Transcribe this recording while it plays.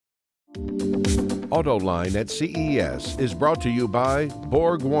Autoline at CES is brought to you by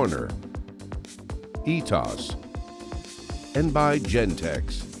Borg Warner, ETOS, and by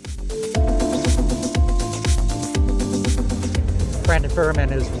Gentex. Brandon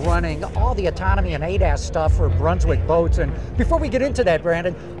Ferriman is running all the autonomy and ADAS stuff for Brunswick boats. And before we get into that,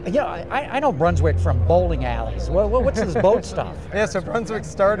 Brandon, I know Brunswick from bowling alleys. What's this boat stuff? Yeah, so Brunswick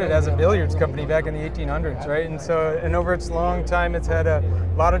started as a billiards company back in the 1800s, right? And over its long time, it's had a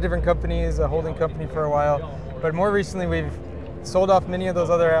lot of different companies, a holding company for a while. But more recently, we've sold off many of those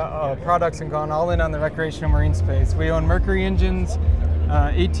other products and gone all in on the recreational marine space. We own Mercury engines,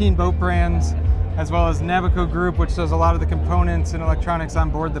 18 boat brands, as well as Navico Group, which does a lot of the components and electronics on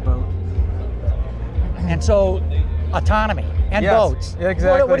board the boat. And so, autonomy and boats. Yeah,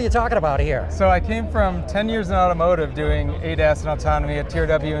 exactly. What are you talking about here? So I came from 10 years in automotive doing ADAS and autonomy at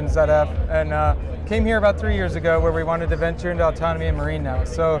TRW and ZF, and came here about 3 years ago where we wanted to venture into autonomy and marine now.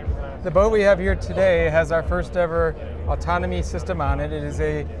 So the boat we have here today has our first ever autonomy system on it. It is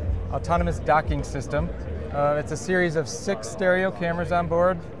a autonomous docking system. It's a series of 6 stereo cameras on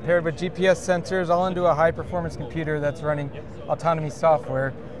board, paired with GPS sensors, all into a high-performance computer that's running autonomy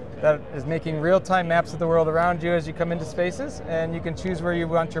software that is making real-time maps of the world around you as you come into spaces, and you can choose where you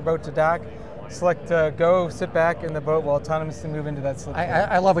want your boat to dock. Select go, sit back, and the boat will autonomously move into that slip.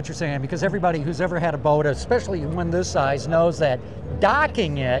 I love what you're saying, because everybody who's ever had a boat, especially one this size, knows that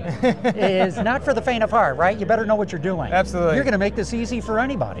docking it is not for the faint of heart, right? You better know what you're doing. Absolutely. You're going to make this easy for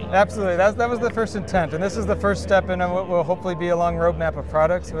anybody. Absolutely. That was the first intent, and this is the first step in what will hopefully be a long roadmap of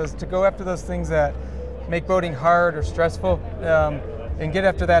products, was to go after those things that make boating hard or stressful, and get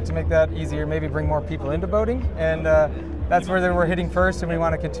after that to make that easier, maybe bring more people into boating. And that's where we're hitting first, and we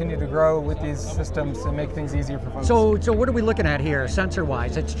want to continue to grow with these systems and make things easier for folks. So what are we looking at here,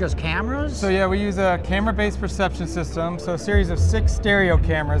 sensor-wise? It's just cameras? So yeah, we use a camera-based perception system, so a series of 6 stereo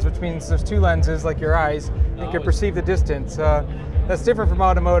cameras, which means there's 2 lenses, like your eyes, you can perceive the distance. That's different from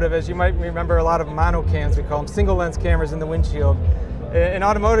automotive, as you might remember a lot of monocams, we call them, single-lens cameras in the windshield. In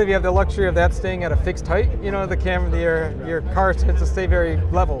automotive, you have the luxury of that staying at a fixed height. You know, the camera, your car tends to stay very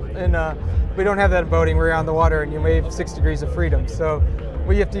level. And we don't have that in boating. We're on the water and you wave 6 degrees of freedom. So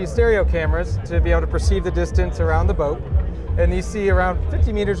we have to use stereo cameras to be able to perceive the distance around the boat. And you see around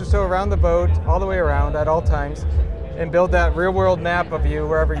 50 meters or so around the boat, all the way around at all times, and build that real world map of you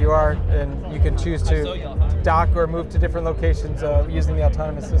wherever you are, and you can choose to dock or move to different locations using the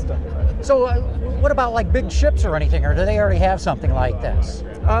autonomous system. So what about like big ships or anything, or do they already have something like this?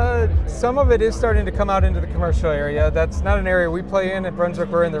 Some of it is starting to come out into the commercial area. That's not an area we play in. At Brunswick,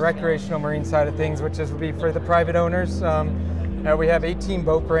 we're in the recreational marine side of things, which would be for the private owners. We have 18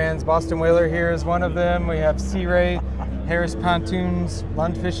 boat brands. Boston Whaler here is one of them. We have Sea Ray, Harris Pontoons,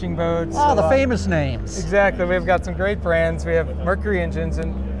 Lund Fishing Boats. Oh, the famous names. Exactly. We've got some great brands. We have Mercury engines.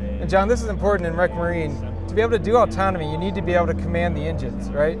 And John, this is important in rec marine. To be able to do autonomy, you need to be able to command the engines,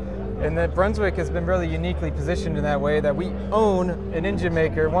 right? And that Brunswick has been really uniquely positioned in that way, that we own an engine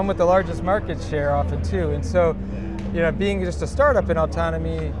maker, one with the largest market share often too. And so, being just a startup in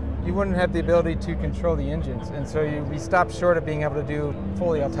autonomy, you wouldn't have the ability to control the engines. And so we stopped short of being able to do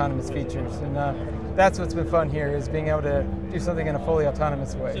fully autonomous features. And that's what's been fun here, is being able to do something in a fully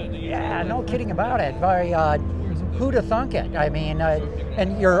autonomous way. Yeah, no kidding about it. Who'd have thunk it? I mean,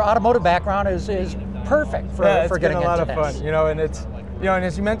 and your automotive background is perfect for getting into this. It's been a lot of fun, and it's, and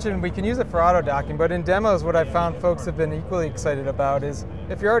as you mentioned, we can use it for auto docking, but in demos, what I've found folks have been equally excited about is,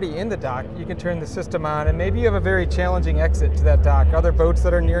 if you're already in the dock, you can turn the system on, and maybe you have a very challenging exit to that dock, other boats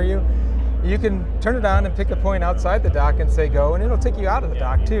that are near you, you can turn it on and pick a point outside the dock and say go, and it'll take you out of the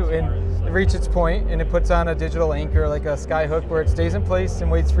dock too, and reach its point, and it puts on a digital anchor, like a sky hook, where it stays in place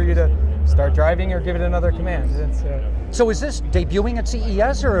and waits for you to start driving or give it another command. So is this debuting at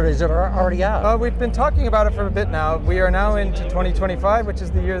CES, or is it already out? We've been talking about it for a bit now. We are now into 2025, which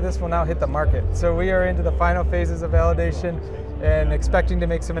is the year this will now hit the market. So we are into the final phases of validation and expecting to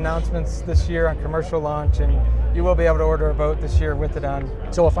make some announcements this year on commercial launch, and you will be able to order a boat this year with it on.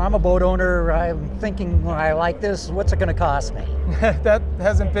 So if I'm a boat owner, I'm thinking, I like this, what's it going to cost me? That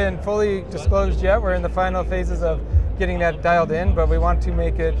hasn't been fully disclosed yet. We're in the final phases of getting that dialed in, but we want to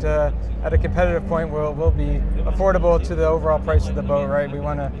make it at a competitive point where it will be affordable to the overall price of the boat, right? We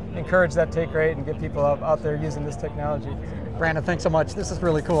want to encourage that take rate and get people out there using this technology. Brandon, thanks so much. This is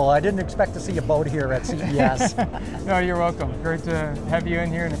really cool. I didn't expect to see a boat here at CES. No, you're welcome. Great to have you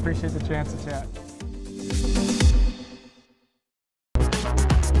in here and appreciate the chance to chat.